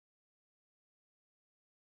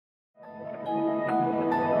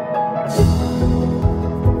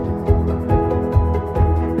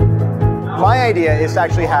idea is to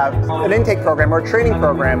actually have an intake program or a training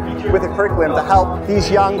program with a curriculum to help these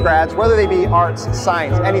young grads, whether they be arts,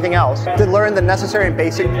 science, anything else, to learn the necessary and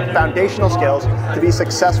basic foundational skills to be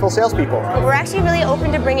successful salespeople. We're actually really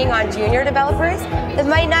open to bringing on junior developers that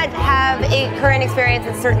might not have a current experience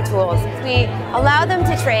in certain tools. We allow them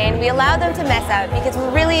to train, we allow them to mess out because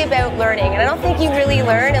we're really about learning, and I don't think you really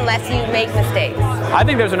learn unless you make mistakes. I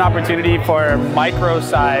think there's an opportunity for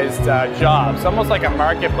micro-sized jobs, almost like a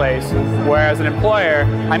marketplace, where as an employer,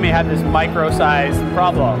 I may have this micro-sized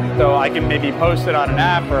problem. So I can maybe post it on an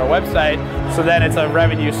app or a website, so then it's a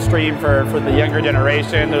revenue stream for the younger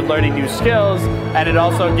generation. They're learning new skills, and it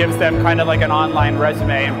also gives them kind of like an online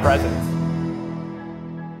resume and presence.